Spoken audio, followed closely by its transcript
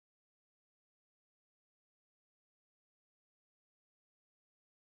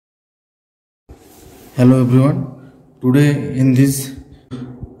Hello everyone. Today in this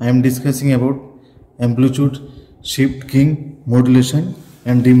I am discussing about amplitude, shift keying, modulation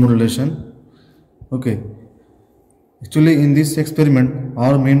and demodulation. Okay. Actually in this experiment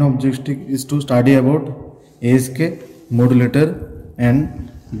our main objective is to study about ASK, modulator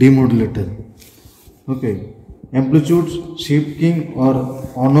and demodulator. Okay. Amplitude, shift keying or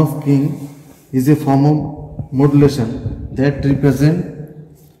on-off keying is a form of modulation that represents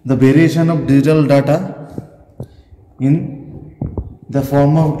the variation of digital data in the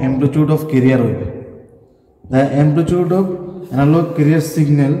form of amplitude of carrier wave. The amplitude of analog carrier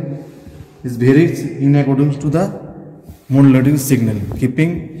signal is varies in accordance to the modulating signal,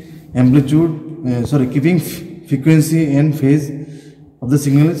 keeping frequency and phase of the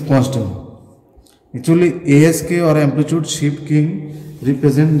signal is constant. Actually, ASK or amplitude shift keying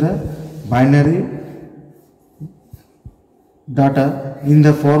represent the binary data in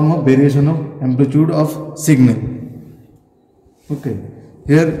the form of variation of amplitude of signal. Okay,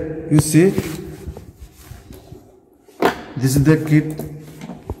 here you see this is the kit.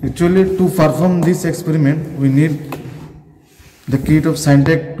 Actually, to perform this experiment we need the kit of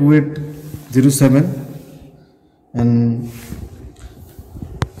Syntec 2807 and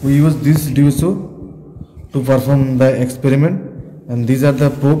we use this DSO to perform the experiment, and these are the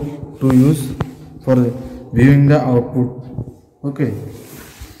probe to use for viewing the output. Okay,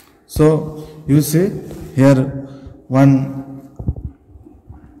 so you see here one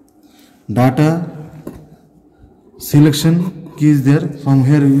data selection key is there. From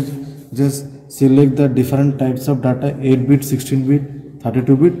here you just select the different types of data: 8-bit, 16-bit,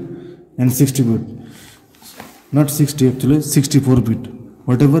 32-bit and 60-bit. Not 60 actually, 64-bit,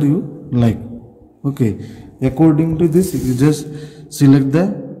 whatever you like. Okay, according to this you just select the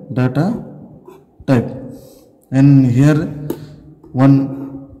data type, and here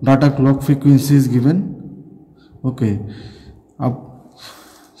one data clock frequency is given. Okay,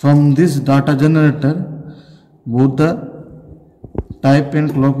 from this data generator both the type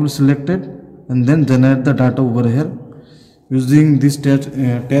and clock will selected and then generate the data over here. Using this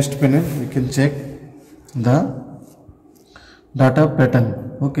test panel we can check the data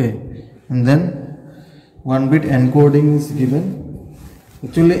pattern. Okay, and then 1-bit encoding is given.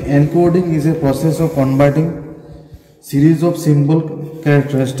 Actually encoding is a process of converting series of symbol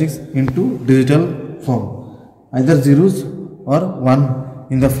characteristics into digital form, either zeros or 1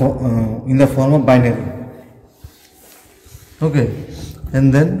 in the form of binary. Okay,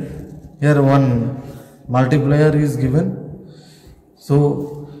 and then here one multiplier is given.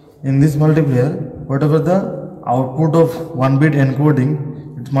 So in this multiplier, whatever the output of 1-bit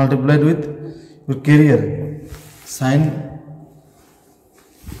encoding, it's multiplied with your carrier sin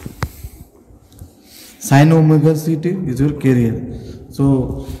omega ct is your carrier.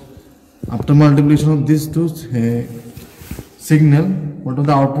 So after multiplication of these two signal, what is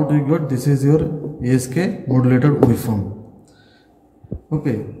the output you got? This is your ASK modulated waveform.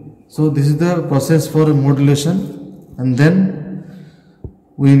 Okay, so this is the process for modulation, and then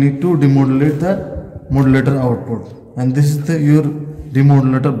we need to demodulate the modulator output, and this is your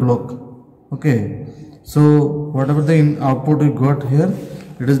demodulator block. Okay, so whatever the output we got here,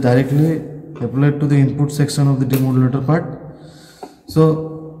 it is directly applied to the input section of the demodulator part.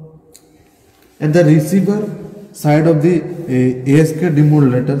 So at the receiver side of the ASK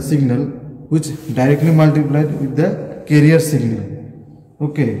demodulator signal, which directly multiplied with the carrier signal.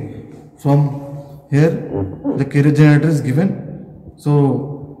 Okay, from here the carrier generator is given.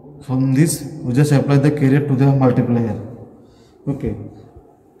 So from this we just apply the carrier to the multiplier. Okay,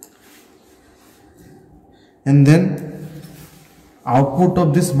 and then output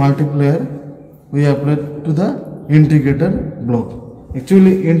of this multiplier we apply to the integrator block.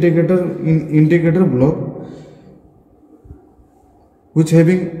 Actually integrator block which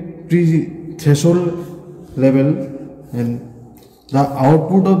having pre-threshold level, and the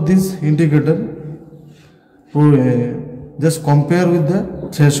output of this integrator just compare with the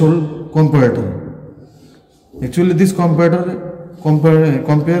threshold comparator. Actually this comparator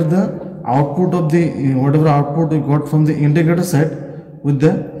compare the output of the whatever output we got from the integrator side with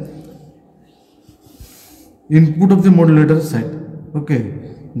the input of the modulator side. Okay,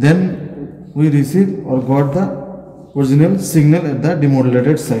 then we receive or got the original signal at the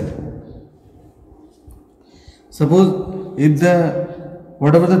demodulated side. Suppose if the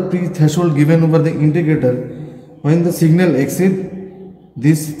whatever the pre-threshold given over the integrator, when the signal exceeds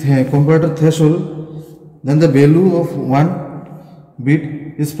this comparator threshold, then the value of 1 bit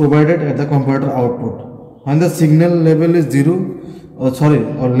is provided at the comparator output. When the signal level is or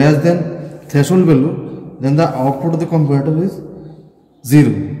less than threshold value, then the output of the comparator is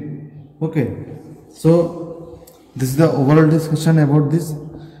 0. Okay, So this is the overall discussion about this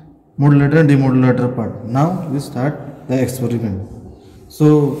modulator and demodulator part. Now we start the experiment.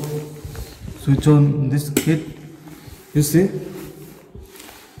 So switch on this kit. You see,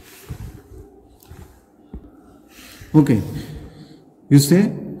 okay, you see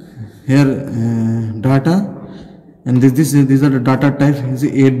here data, and these are the data type. You see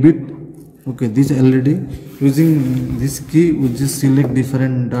 8-bit. Okay, this LED, using this key we just select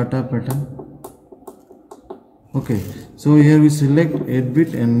different data pattern. Okay, so here we select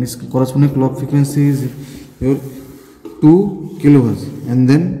 8-bit and its corresponding clock frequency is your 2 kilohertz, and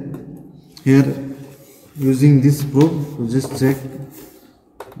then here using this probe we just check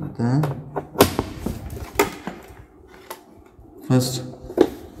the first.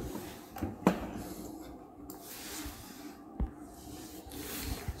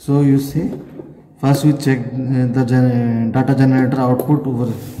 So you see, first we check the data generator output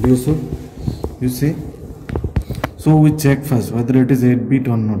over DSO. You see, so we check first whether it is 8-bit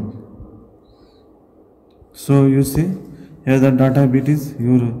or not. So you see here the data bit is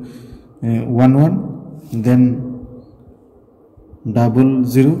your 11, then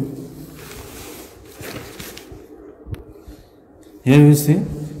 00. Here you see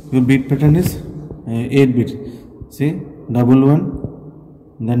your bit pattern is 8-bit. See 11.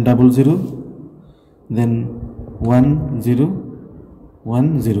 Then 00, then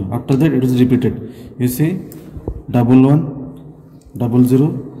 1010. After that it is repeated. You see 11,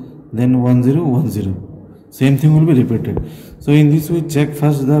 00, then 1010. Same thing will be repeated. So in this we check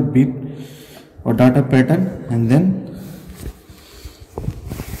first the bit or data pattern, and then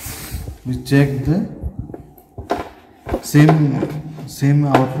we check the same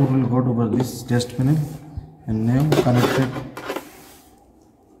output will go over this test panel, and now connected.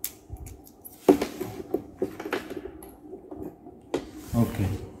 Okay,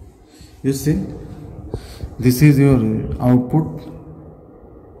 you see this is your output.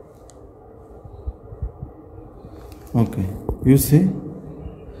 Okay, you see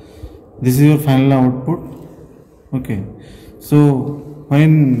this is your final output. Okay, so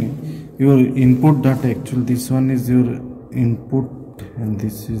when your input data, actually this one is your input and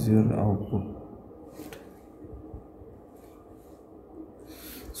this is your output.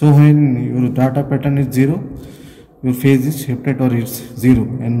 So when your data pattern is 0, your phase is shifted or it's 0,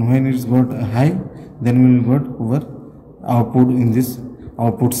 and when it's got high, then we will got over output in this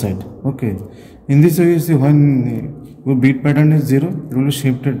output side. Okay, in this way you see when your bit pattern is 0, it will be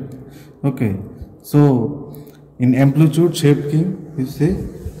shifted. Okay, so in amplitude shifting you see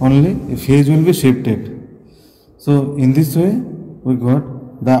only phase will be shifted. So in this way we got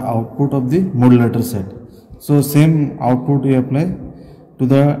the output of the modulator side. So same output we apply to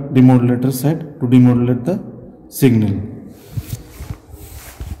the demodulator side to demodulate the signal.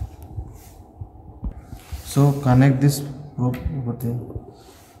 So connect this probe over there.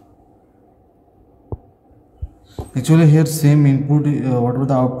 Actually here same input, whatever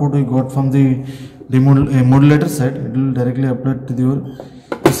the output we got from the modulator side, it will directly apply to your,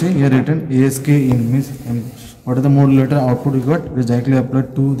 you see here written ASK in, means what is the modulator output we got, it is directly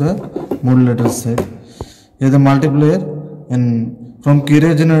applied to the modulator side. Here the multiplier, and from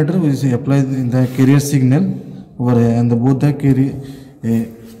carrier generator we see apply the carrier signal over here, and both the carrier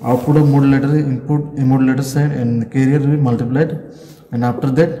output of modulator input modulator side and the carrier will be multiplied, and after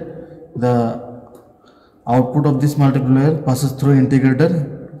that the output of this multiplier passes through integrator.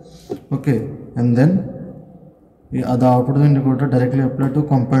 Okay, and then the output of the integrator directly applied to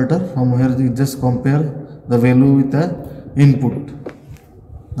comparator, from where you just compare the value with the input.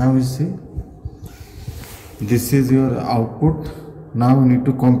 Now we see this is your output. Now we need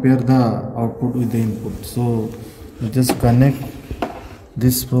to compare the output with the input. So we just connect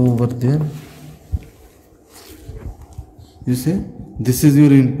this probe over there. You see this is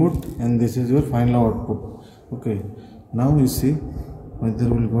your input and this is your final output. Okay, now you see whether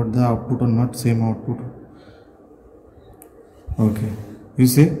we will got the output or not, same output. Okay, you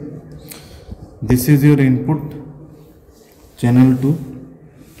see this is your input, channel 2.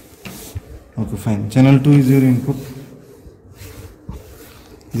 Okay, fine, channel 2 is your input.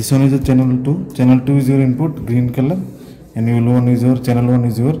 This one is the channel 2. Channel 2 is your input, green color, and yellow one is your channel 1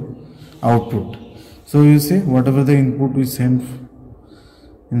 is your output. So you see whatever the input we send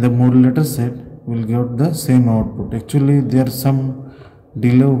in the modulator side, will get the same output. Actually there is some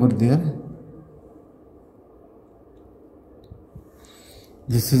delay over there.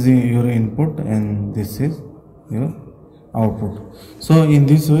 This is your input and this is your output. So in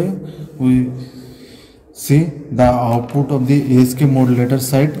this way we see the output of the ASK modulator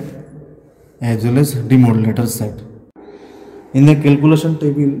side as well as demodulator side. In the calculation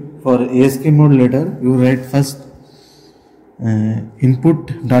table for ASK modulator, you write first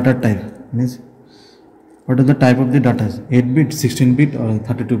input data type, means what is the type of the data, 8 bit, 16 bit or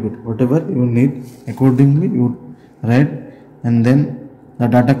 32 bit, whatever you need. Accordingly you write, and then the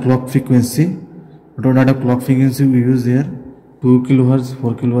data clock frequency, whatever data clock frequency we use here, 2 kilohertz,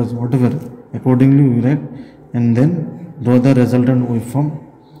 4 kilohertz, whatever, accordingly we write, and then draw the resultant waveform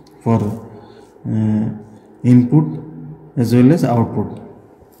for input as well as output.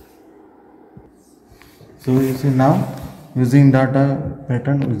 So you see, now using data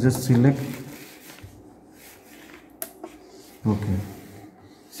pattern, we just select. Okay,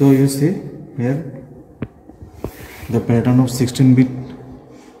 so you see here the pattern of 16 bit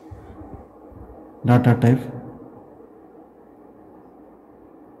data type.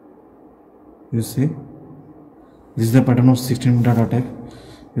 You see, this is the pattern of 16 bit data type.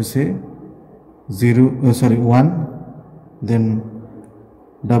 You see 1, then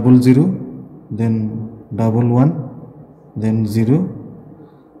 00, then 11, then 0,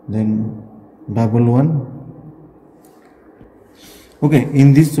 then 11. Okay,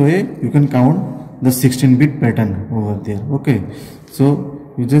 in this way you can count the 16 bit pattern over there. Okay,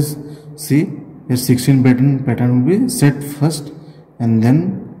 so you just see a 16 bit pattern will be set first, and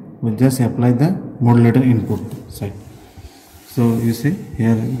then we just apply the modulator input side. So you see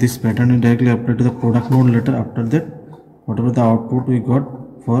here, this pattern is directly applied to the product modulator. After that, whatever the output we got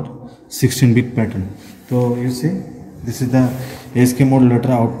for 16 bit pattern. So you see, this is the ASK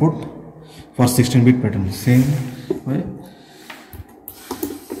modulator output for 16 bit pattern. Same way.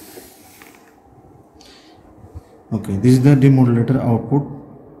 Okay, this is the demodulator output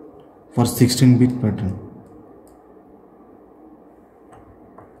for 16 bit pattern.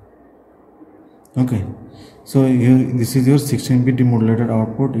 Okay, so here this is your 16 bit demodulated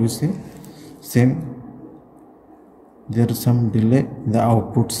output. You see, same, there is some delay in the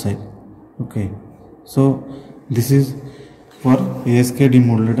output side. Okay, so this is for ASK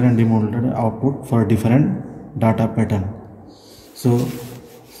demodulator and demodulated output for different data pattern. So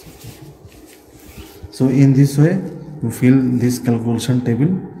in this way you fill this calculation table,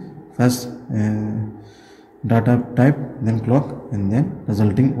 first data type, then clock, and then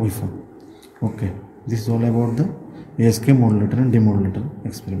resulting waveform. Okay, this is all about the ASK modulator and demodulator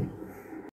experiment.